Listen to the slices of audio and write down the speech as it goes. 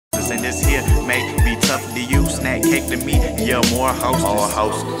and this here may be tough to you. Snack cake to me, yeah, more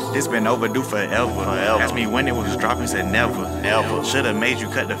hostess. This been overdue forever. Asked me when it was dropping, said never. Should've made you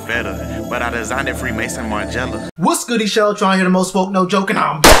cut the feta, but I designed it Freemason Margiela. What's goody, Shellitronnn here, the most spoke, no joking.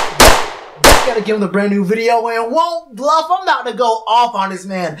 I'm back. Gotta give him the brand new video and won't bluff. I'm about to go off on this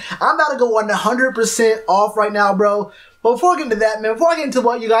man. I'm about to go 100% off right now, bro. But before I get into that, man, before I get into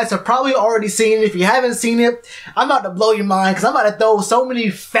what you guys have probably already seen, if you haven't seen it, I'm about to blow your mind because I'm about to throw so many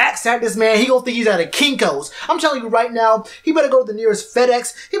facts at this man. He gonna think he's at a Kinko's. I'm telling you right now, he better go to the nearest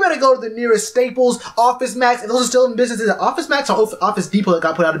FedEx. He better go to the nearest Staples, Office Max. If those are still in business, is it Office Max or Office Depot that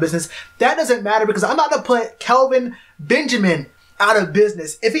got put out of business? That doesn't matter because I'm about to put Kelvin Benjamin out of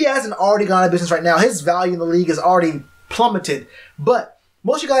business. If he hasn't already gone out of business right now, his value in the league is already plummeted. But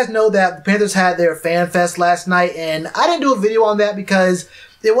most of you guys know that the Panthers had their fan fest last night, and I didn't do a video on that because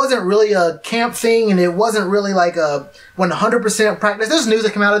it wasn't really a camp thing, and it wasn't really like a 100% practice. There's news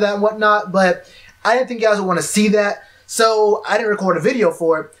that came out of that and whatnot, but I didn't think you guys would want to see that, so I didn't record a video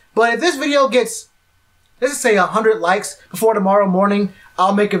for it. But if this video gets, let's just say 100 likes before tomorrow morning,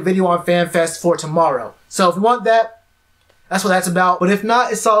 I'll make a video on Fan Fest for tomorrow. So if you want that, that's what that's about. But if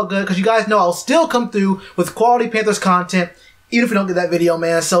not, it's all good because you guys know I'll still come through with quality Panthers content even if you don't get that video,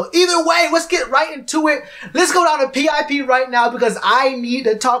 man. So either way, let's get right into it. Let's go down to PIP right now because I need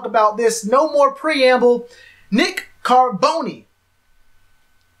to talk about this. No more preamble. Nick Carboni.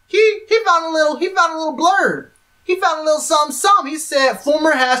 He found a little blurb. He found a little something. He said,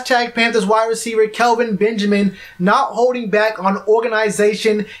 former Panthers wide receiver Kelvin Benjamin not holding back on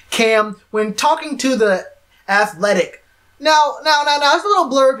organization Cam when talking to The Athletic. Now, it's a little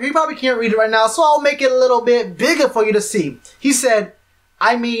blurb. You probably can't read it right now, so I'll make it a little bit bigger for you to see. He said,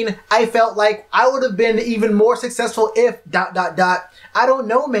 I felt like I would have been even more successful if ... I don't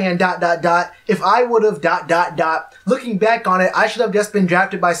know, man, ... If I would have ... Looking back on it, I should have just been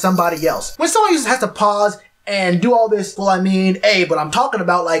drafted by somebody else. When someone has to pause and do all this, well, hey, but I'm talking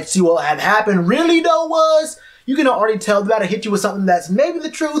about, like, see what had happened really, though, was, you can already tell they're about to hit you with something that's maybe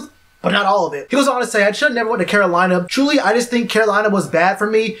the truth, but not all of it. He goes on to say, I should have never went to Carolina. Truly, I just think Carolina was bad for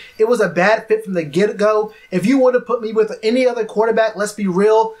me. It was a bad fit from the get-go. If you would have put me with any other quarterback, let's be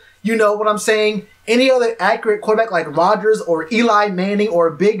real, you know what I'm saying? Any other accurate quarterback like Rodgers or Eli Manning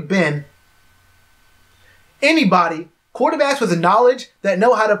or Big Ben, anybody, quarterbacks with the knowledge that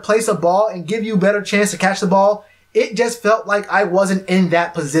know how to place a ball and give you a better chance to catch the ball, it just felt like I wasn't in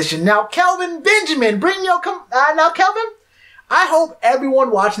that position. Now, Kelvin Benjamin, now, Kelvin, I hope everyone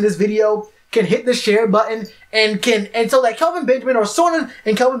watching this video can hit the share button and so that Kelvin Benjamin or someone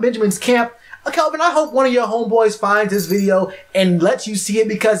in Kelvin Benjamin's camp, Kelvin, I hope one of your homeboys finds this video and lets you see it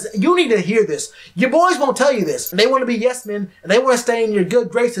because you need to hear this. Your boys won't tell you this. They want to be yes men and they want to stay in your good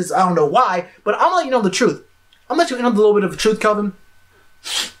graces. I don't know why, but I'm gonna let you know the truth. I'm gonna let you in on a little bit of the truth, Kelvin.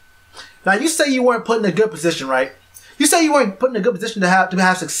 Now, you say you weren't put in a good position, right? You say you weren't put in a good position to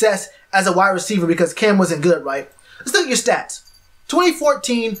have success as a wide receiver because Cam wasn't good, right? Let's look at your stats.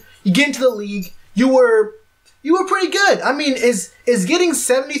 2014, you get into the league, you were pretty good. Is getting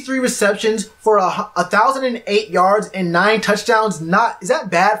 73 receptions for 1,008 yards and 9 touchdowns is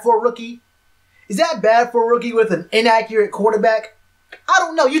that bad for a rookie? Is that bad for a rookie with an inaccurate quarterback? I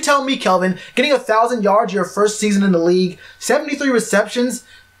don't know. You tell me, Kelvin. Getting 1,000 yards your first season in the league, 73 receptions.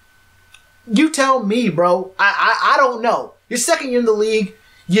 You tell me, bro. I don't know. Your second year in the league,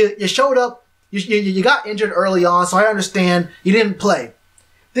 you showed up. You got injured early on, so I understand you didn't play.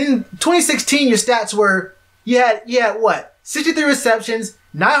 Then 2016, your stats were, you had what? 63 receptions,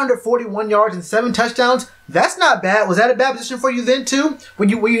 941 yards, and 7 touchdowns. That's not bad. Was that a bad position for you then too? Were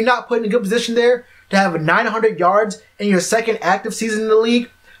you not put in a good position there to have 900 yards in your second active season in the league?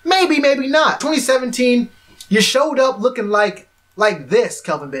 Maybe, maybe not. 2017, you showed up looking like this,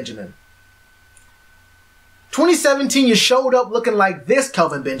 Kelvin Benjamin. 2017, you showed up looking like this,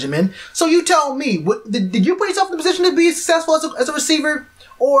 Kelvin Benjamin. So you tell me, did you put yourself in a position to be successful as a receiver?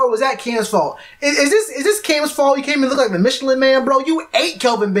 Or was that Cam's fault? Is this Cam's fault? You came and look like the Michelin Man, bro. You ate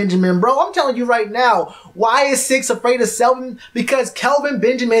Kelvin Benjamin, bro. I'm telling you right now. Why is 6 afraid of 7? Because Kelvin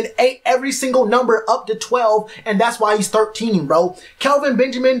Benjamin ate every single number up to 12, and that's why he's 13, bro. Kelvin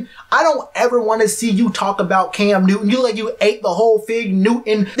Benjamin, I don't ever want to see you talk about Cam Newton. You look like you ate the whole Fig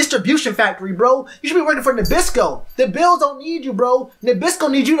Newton distribution factory, bro. You should be working for Nabisco. The Bills don't need you, bro. Nabisco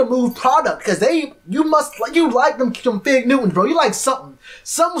needs you to move product because you like them Fig Newtons, bro. You like something.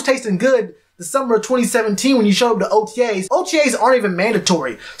 Something was tasting good the summer of 2017 when you showed up to OTAs. OTAs aren't even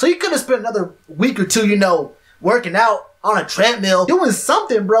mandatory. So you could have spent another week or two, working out on a treadmill, doing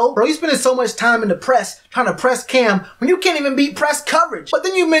something, bro. Bro, you spending so much time in the press, trying to press Cam, when you can't even beat press coverage. But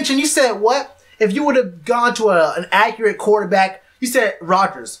then you said what? If you would have gone to an accurate quarterback, you said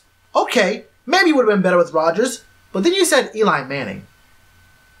Rodgers. Okay, maybe it would have been better with Rodgers, but then you said Eli Manning.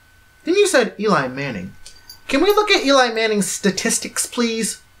 Can we look at Eli Manning's statistics,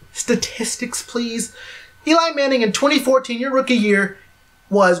 please? Statistics, please. Eli Manning in 2014, your rookie year,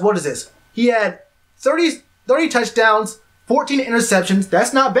 was, what is this? He had 30 touchdowns, 14 interceptions.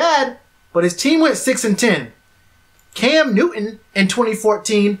 That's not bad, but his team went 6-10. Cam Newton in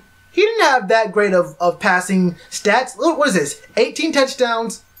 2014, he didn't have that great of passing stats. What is this? 18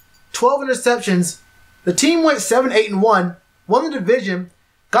 touchdowns, 12 interceptions. The team went 7-8-1, won the division,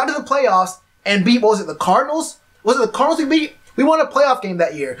 got to the playoffs, and beat, what was it, the Cardinals? Was it the Cardinals we beat? We won a playoff game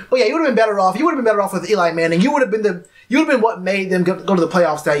that year. But yeah, you would have been better off. You would have been better off with Eli Manning. You would have been what made them go to the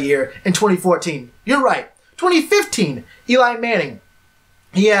playoffs that year in 2014. You're right. 2015, Eli Manning.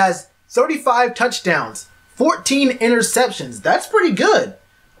 He has 35 touchdowns, 14 interceptions. That's pretty good.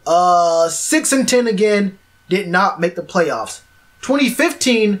 6-10 again. Did not make the playoffs.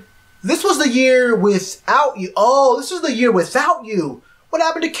 2015, this was the year without you. Oh, this was the year without you. What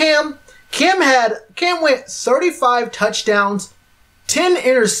happened to Cam? Cam went 35 touchdowns, 10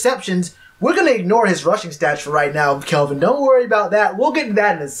 interceptions. We're going to ignore his rushing stats for right now, Kelvin. Don't worry about that. We'll get to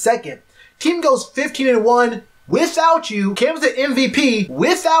that in a second. Team goes 15-1 without you. Cam's the MVP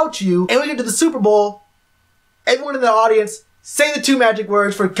without you. And we get to the Super Bowl. Everyone in the audience, say the two magic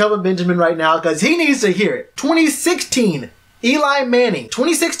words for Kelvin Benjamin right now because he needs to hear it. 2016, Eli Manning,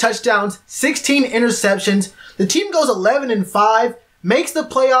 26 touchdowns, 16 interceptions. The team goes 11-5. Makes the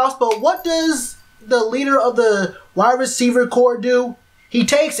playoffs, but what does the leader of the wide receiver corps do? He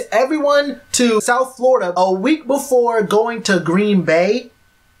takes everyone to South Florida a week before going to Green Bay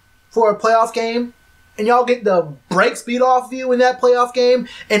for a playoff game. And y'all get the brakes beat off you in that playoff game.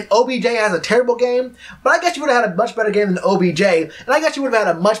 And OBJ has a terrible game. But I guess you would have had a much better game than OBJ. And I guess you would have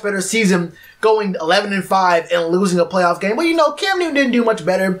had a much better season going 11-5 and losing a playoff game. Well, you know, Cam Newton didn't do much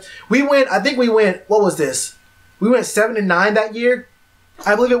better. I think we went, what was this? We went 7-9 that year.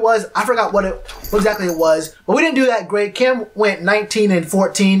 I believe it was. I forgot what exactly it was. But we didn't do that great. Cam went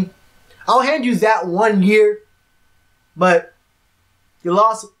 19-14. I'll hand you that 1 year. But you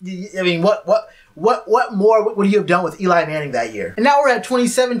lost. I mean, what more would you have done with Eli Manning that year? And now we're at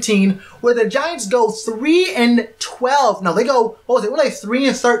 2017, where the Giants go 3-12. No, they go, what was it? Were they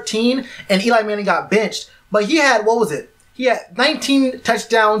 3-13? And Eli Manning got benched. But he had, what was it? He had 19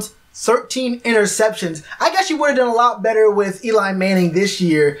 touchdowns, 13 interceptions. I guess you would have done a lot better with Eli Manning this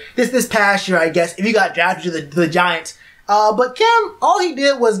year, this past year, I guess, if you got drafted to the Giants. But Cam, all he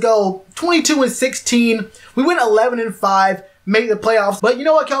did was go 22-16. We went 11-5, made the playoffs. But you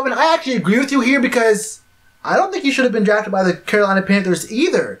know what, Kelvin? I actually agree with you here because I don't think he should have been drafted by the Carolina Panthers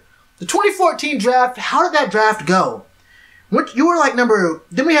either. The 2014 draft, how did that draft go? You were like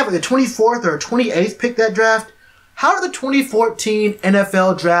didn't we have like the 24th or 28th pick that draft? How did the 2014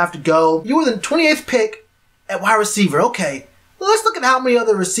 NFL draft go? You were the 28th pick at wide receiver. Okay, well, let's look at how many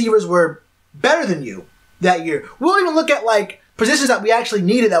other receivers were better than you that year. We'll even look at like positions that we actually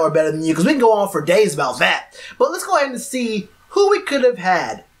needed that were better than you because we can go on for days about that. But let's go ahead and see who we could have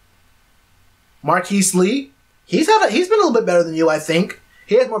had. Marquise Lee, he's been a little bit better than you, I think.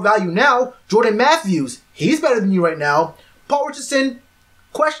 He has more value now. Jordan Matthews, he's better than you right now. Paul Richardson,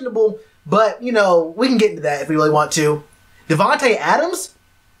 questionable. But, you know, we can get into that if we really want to. Devontae Adams?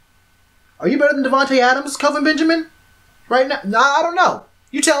 Are you better than Devontae Adams, Kelvin Benjamin? Right now? Nah, I don't know.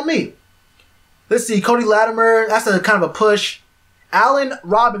 You tell me. Let's see. Cody Latimer. That's a kind of a push. Allen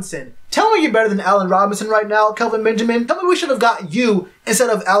Robinson. Tell me you're better than Allen Robinson right now, Kelvin Benjamin. Tell me we should have got you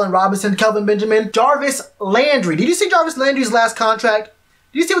instead of Allen Robinson, Kelvin Benjamin. Jarvis Landry. Did you see Jarvis Landry's last contract?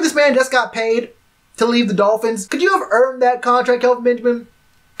 Did you see what this man just got paid to leave the Dolphins? Could you have earned that contract, Kelvin Benjamin?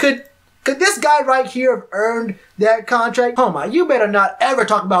 Could this guy right here have earned that contract? Oh my, you better not ever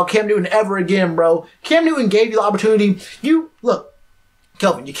talk about Cam Newton ever again, bro. Cam Newton gave you the opportunity. Look,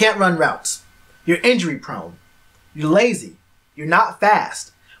 Kelvin, you can't run routes. You're injury prone. You're lazy. You're not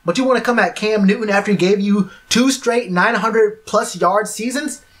fast. But you want to come at Cam Newton after he gave you 2 straight 900+ yard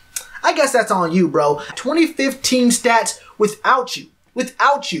seasons? I guess that's on you, bro. 2015 stats without you.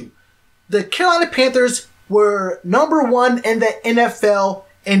 Without you. The Carolina Panthers were #1 in the NFL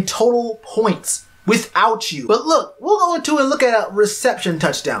in total points without you. But look, we'll go into and look at reception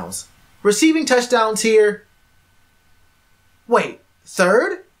touchdowns. Receiving touchdowns here. Wait,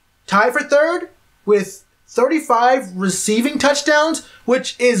 third? Tied for third with 35 receiving touchdowns,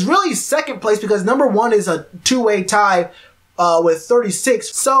 which is really second place because #1 is a two-way tie with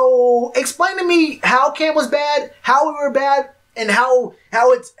 36. So explain to me how Cam was bad, how we were bad, and how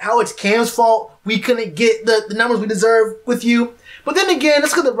it's Cam's fault we couldn't get the numbers we deserve with you. But then again,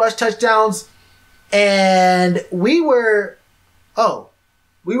 let's look at the rush touchdowns. And we were... Oh.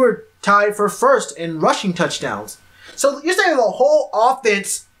 we were tied for first in rushing touchdowns. So you're saying the whole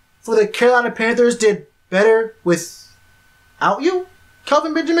offense for the Carolina Panthers did better without you,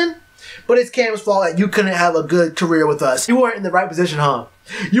 Kelvin Benjamin? But it's Cam's fault that you couldn't have a good career with us. You weren't in the right position, huh?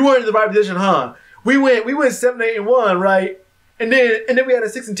 You weren't in the right position, huh? We went 7-8-1, right? And then we had a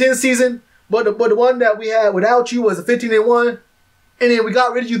 6-10 season. But the one that we had without you was a 15-1. And then we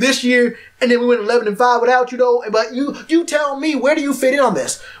got rid of you this year, and then we went 11-5 without you, though. But you tell me, where do you fit in on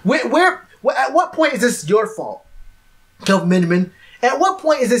this? At what point is this your fault, Kelvin Benjamin? At what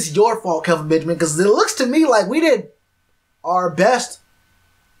point is this your fault, Kelvin Benjamin? Because it looks to me like we did our best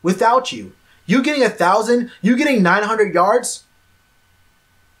without you. You getting 1,000, you getting 900 yards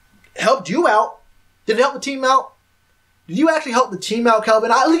helped you out. Did it help the team out? Did you actually help the team out,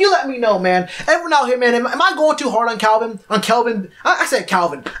 Kelvin? You let me know, man. Everyone out here, man, am I going too hard on Kelvin? I said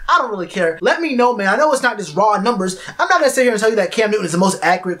Kelvin. I don't really care. Let me know, man. I know it's not just raw numbers. I'm not going to sit here and tell you that Cam Newton is the most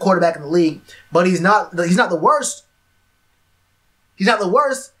accurate quarterback in the league, but he's not the worst. He's not the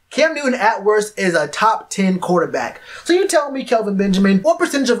worst. Cam Newton, at worst, is a top 10 quarterback. So you tell me, Kelvin Benjamin, what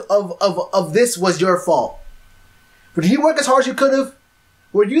percentage of this was your fault? Did you work as hard as you could have?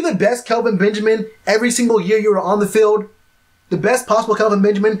 Were you the best Kelvin Benjamin every single year you were on the field? The best possible Kelvin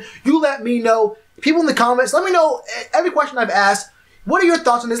Benjamin? You let me know. People in the comments, let me know every question I've asked. What are your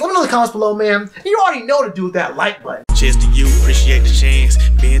thoughts on this? Let me know in the comments below, man. And you already know to do with that like button. Cheers to you, appreciate the chance.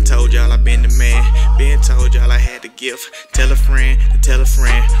 Been told y'all I been the man. Been told y'all I had the gift. Tell a friend to tell a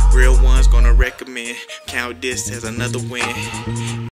friend. Real ones gonna recommend. Count this as another win.